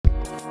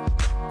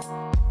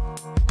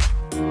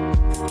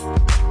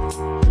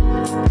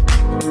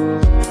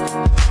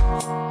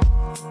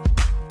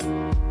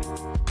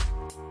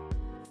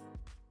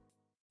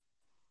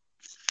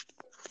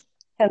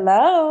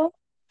Hello.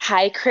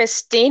 Hi,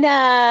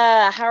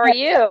 Christina. How are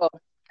you?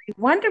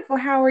 Wonderful.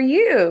 How are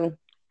you?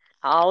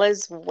 All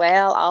is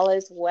well. All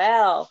is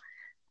well.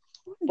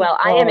 Well,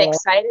 I am Wonderful.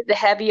 excited to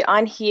have you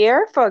on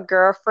here for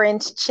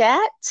Girlfriends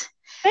Chat.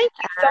 Thank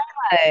you so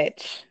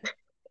much.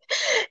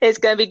 It's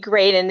going to be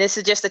great. And this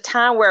is just a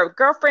time where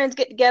girlfriends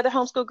get together,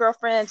 homeschool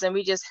girlfriends, and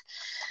we just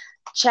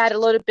chat a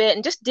little bit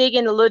and just dig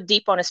in a little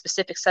deep on a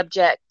specific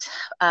subject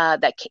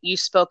that you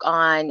spoke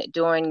on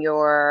during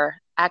your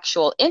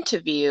actual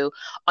interview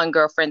on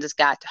Girlfriends'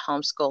 Guide to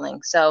Homeschooling.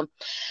 So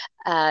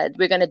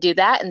we're going to do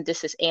that. And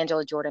this is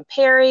Angela Jordan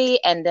Perry.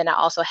 And then I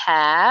also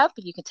have,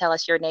 you can tell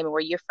us your name and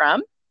where you're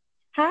from.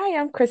 Hi,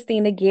 I'm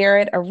Christina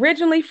Garrett,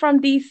 originally from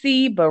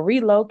DC, but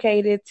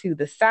relocated to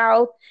the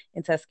South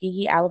in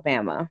Tuskegee,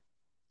 Alabama.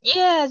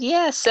 Yeah,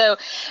 yeah. So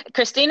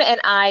Christina and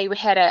I we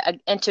had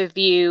an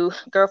interview,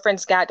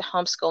 Girlfriend's Guide to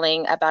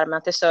Homeschooling, about a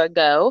month or so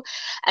ago,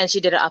 and she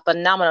did a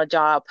phenomenal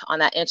job on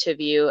that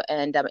interview,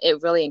 and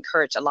it really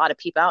encouraged a lot of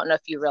people. I don't know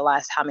if you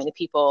realize how many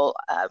people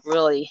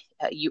really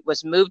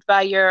was moved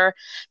by your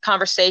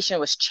conversation,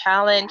 was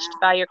challenged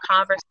by your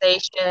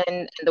conversation,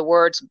 and the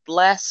words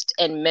 "blessed"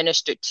 and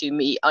 "ministered to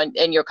me"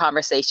 in your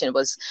conversation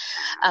was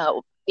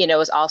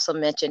also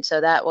mentioned.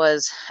 So that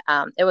was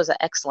it was an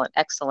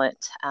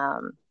excellent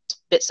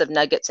bits of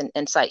nuggets and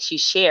insights you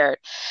shared.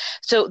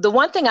 So the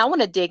one thing I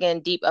want to dig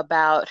in deep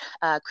about,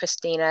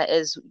 Christina,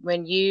 is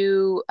when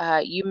you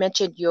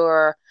mentioned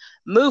your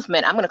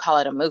movement. I'm going to call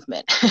it a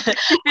movement,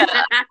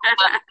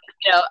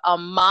 a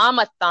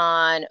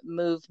momathon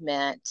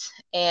movement,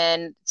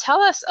 and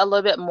tell us a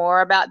little bit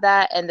more about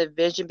that and the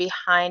vision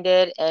behind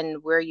it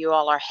and where you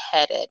all are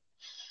headed.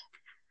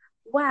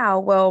 Wow.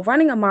 Well,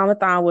 Running a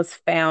Momathon was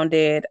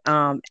founded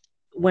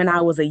when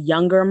I was a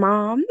younger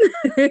mom.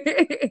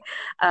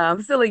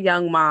 Still a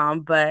young mom,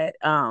 but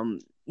some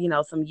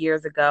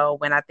years ago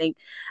when I think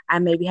I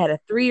maybe had a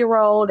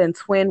 3-year-old and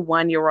twin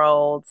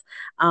 1-year-olds.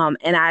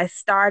 And I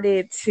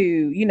started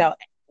to,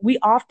 we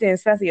often,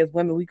 especially as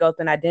women, we go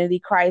through an identity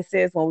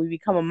crisis when we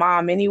become a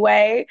mom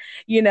anyway,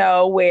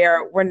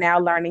 where we're now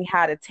learning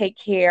how to take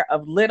care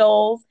of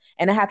littles.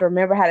 And I have to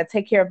remember how to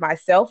take care of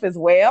myself as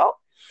well.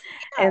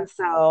 Yeah. And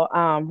so,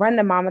 Run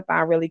the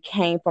Momathon really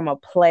came from a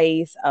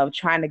place of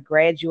trying to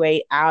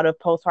graduate out of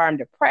postpartum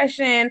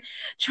depression,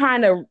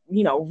 trying to,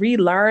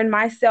 relearn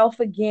myself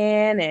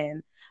again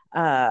and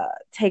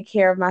take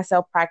care of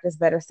myself, practice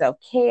better self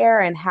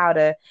care, and how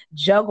to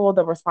juggle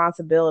the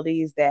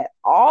responsibilities that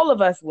all of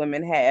us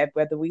women have,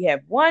 whether we have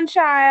one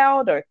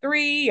child or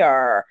three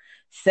or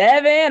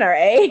 7 or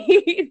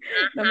 8,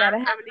 no matter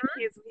how many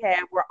kids we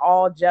have, we're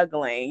all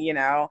juggling.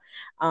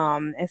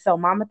 And so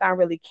Mamathon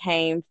really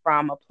came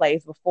from a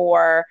place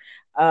before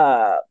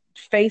uh,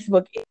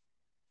 Facebook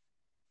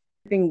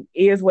thing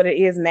is what it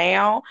is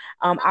now.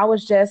 I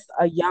was just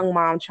a young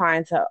mom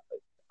trying to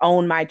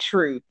own my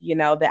truth,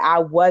 that I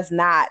was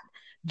not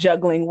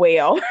juggling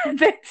well at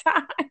that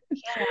time.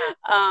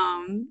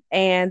 Yeah.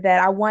 And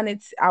that I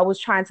was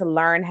trying to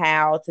learn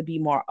how to be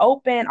more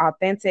open,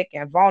 authentic,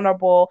 and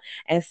vulnerable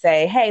and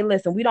say, hey,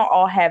 listen, we don't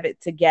all have it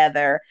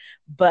together,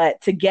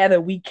 but together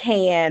we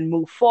can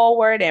move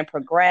forward and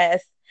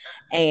progress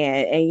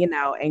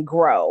and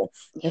grow.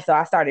 And Yeah. so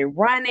I started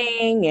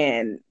running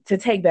and to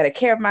take better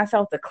care of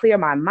myself, to clear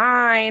my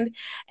mind.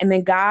 And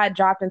then God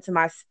dropped into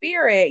my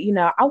spirit,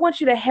 I want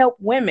you to help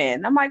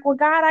women. I'm like, well,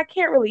 God, I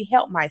can't really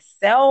help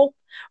myself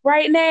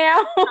right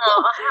now.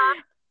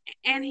 Uh-huh.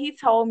 And he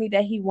told me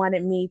that he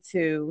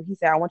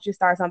said, I want you to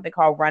start something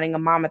called Running a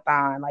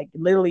Momathon. Like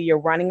literally, you're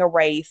running a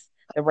race,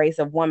 the race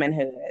of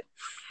womanhood.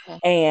 Okay.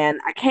 And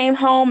I came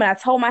home and I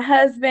told my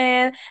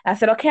husband, I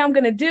said, okay, I'm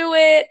going to do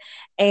it.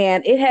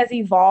 And it has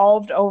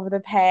evolved over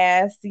the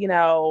past,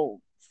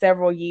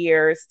 several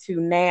years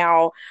to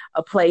now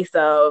a place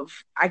of,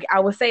 I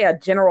would say, a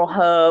general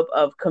hub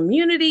of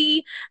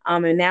community.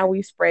 And now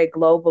we've spread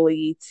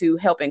globally to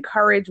help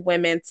encourage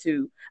women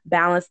to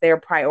balance their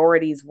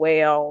priorities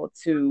well,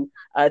 to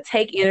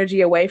take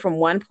energy away from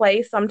one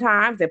place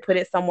sometimes and put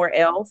it somewhere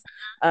else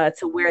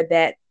to where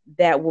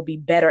that will be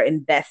better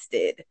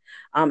invested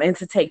and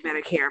to take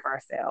better care of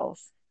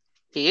ourselves.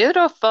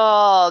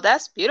 Beautiful.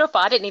 That's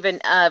beautiful. I didn't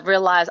even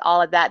realize all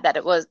of that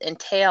it was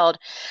entailed.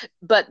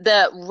 But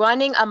the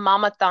running a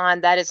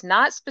momathon, that is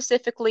not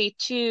specifically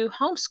to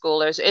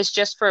homeschoolers, it's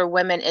just for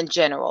women in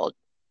general.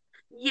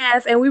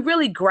 Yes, and we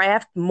really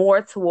graft more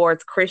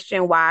towards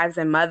Christian wives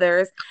and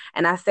mothers.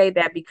 And I say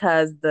that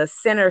because the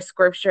center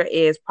scripture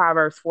is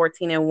Proverbs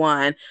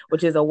 14:1,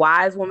 which is a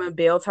wise woman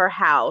builds her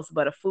house,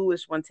 but a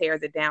foolish one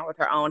tears it down with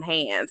her own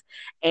hands.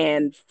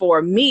 And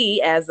for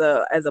me, as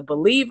a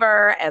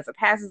believer, as a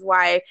pastor's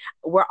wife,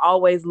 we're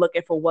always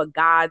looking for what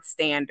God's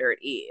standard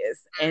is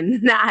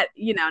and not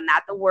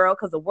the world,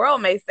 because the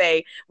world may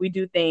say we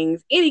do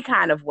things any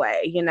kind of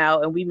way,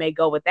 and we may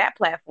go with that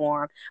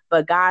platform.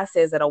 But God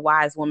says that a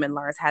wise woman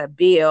learns how to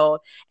build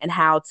and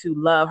how to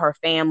love her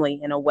family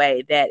in a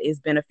way that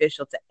is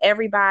beneficial to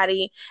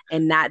everybody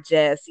and not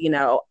just,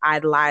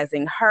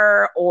 idolizing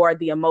her or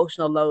the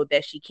emotional load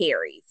that she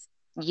carries.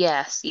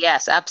 Yes,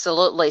 yes,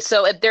 absolutely.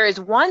 So if there is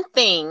one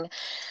thing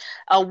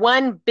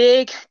one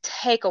big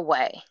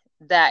takeaway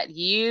that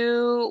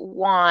you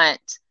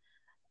want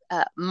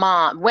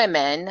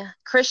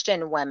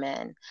Christian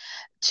women,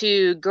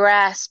 to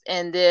grasp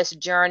in this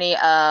journey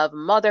of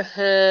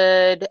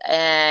motherhood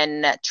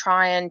and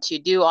trying to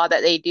do all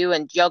that they do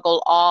and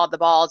juggle all the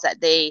balls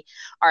that they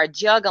are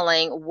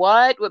juggling,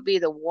 what would be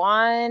the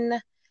one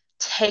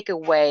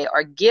takeaway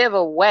or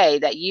giveaway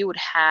that you would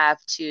have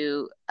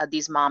to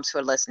these moms who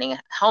are listening,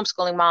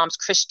 homeschooling moms,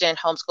 Christian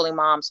homeschooling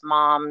moms,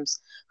 moms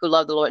who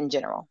love the Lord in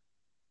general?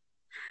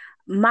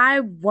 My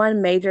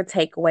one major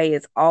takeaway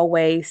is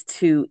always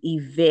to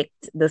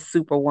evict the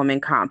superwoman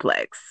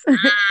complex.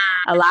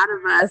 A lot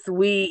of us,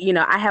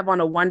 I have on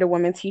a Wonder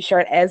Woman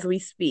t-shirt as we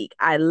speak.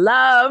 I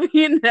love,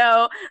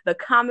 the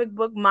comic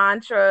book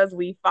mantras.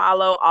 We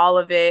follow all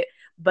of it,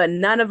 but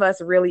none of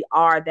us really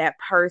are that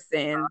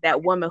person,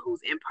 that woman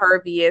who's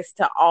impervious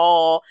to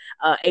all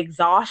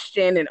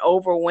exhaustion and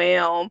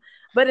overwhelm.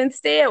 But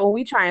instead, when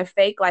we try and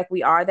fake like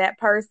we are that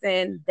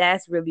person,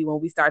 that's really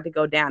when we start to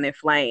go down in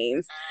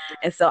flames.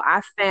 And so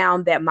I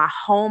found that my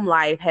home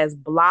life has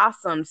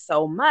blossomed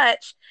so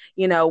much,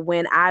 when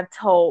when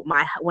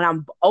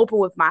I'm open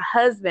with my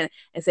husband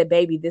and say,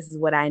 baby, this is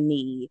what I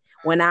need.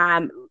 When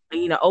I'm,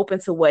 open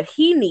to what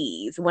he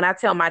needs. When I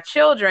tell my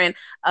children,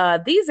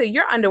 these are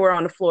your underwear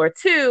on the floor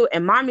too,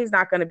 and mommy's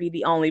not going to be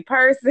the only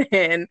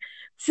person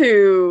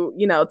to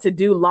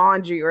do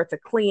laundry or to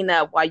clean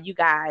up while you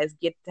guys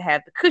get to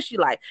have the cushy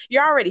life.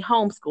 You're already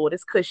homeschooled.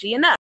 It's cushy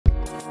enough.